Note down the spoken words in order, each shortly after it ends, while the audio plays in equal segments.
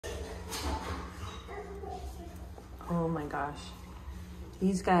Oh my gosh.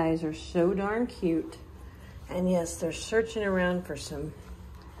 These guys are so darn cute. And yes, they're searching around for some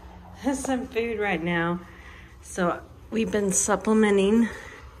food right now. So we've been supplementing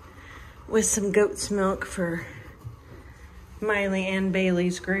with some goat's milk for Miley and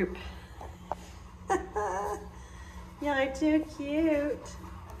Bailey's group. Y'all are too cute.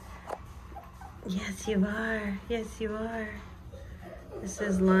 Yes, you are. Yes, you are. This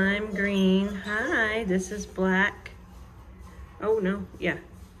is lime green. Hi, this is black. Oh, no, yeah.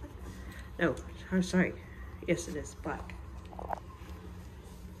 No, I'm sorry. Yes, it is black.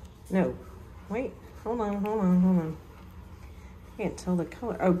 No, wait, hold on. Can't tell the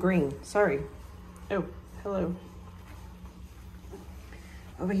color. Oh, green, sorry. Oh, hello.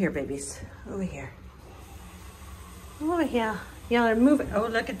 Over here, babies, over here. Over here. Y'all are moving. Oh,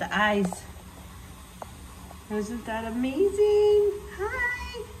 look at the eyes. Isn't that amazing?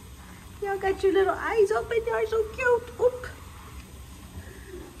 Hi. Y'all got your little eyes open. Y'all so cute. Oop.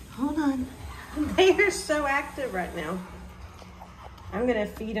 Hold on. They are so active right now. I'm gonna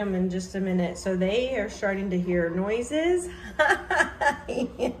feed them in just a minute. So they are starting to hear noises.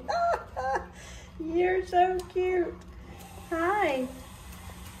 You're so cute. Hi.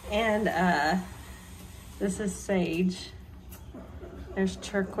 And this is Sage. There's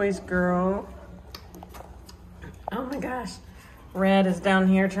Turquoise Girl. Oh my gosh. Red is down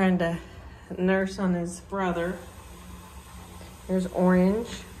here trying to nurse on his brother. There's Orange,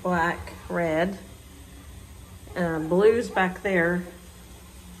 Black, Red. Blue's back there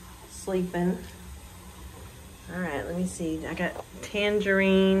sleeping. All right, let me see. I got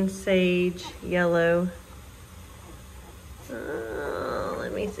Tangerine, Sage, Yellow.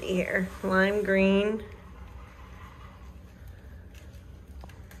 Let me see here. Lime green.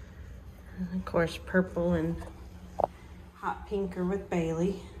 And of course, purple and hot pink are with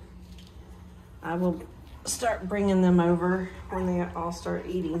Bailey. I will start bringing them over when they all start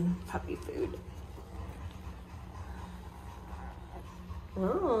eating puppy food.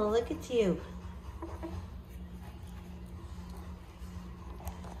 Oh, look at you.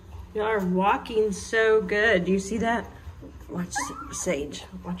 You are walking so good. Do you see that? Watch Sage.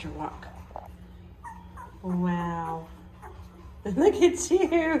 Watch her walk. Wow. Look at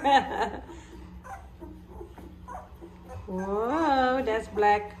you. Whoa, that's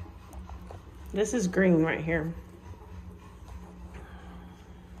black. This is green right here.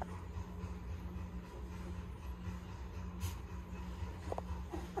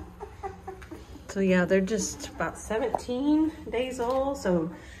 So yeah, they're just about 17 days old. So,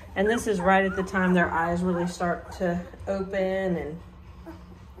 and this is right at the time their eyes really start to open and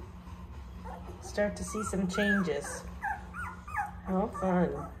start to see some changes. How fun.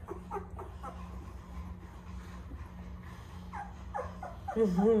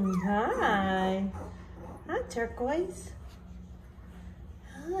 Hi. Hi, Turquoise.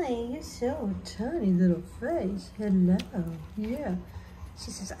 Hi, you're so tiny little face. Hello. Yeah. She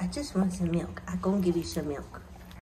says, I just want some milk. I'm gonna give you some milk.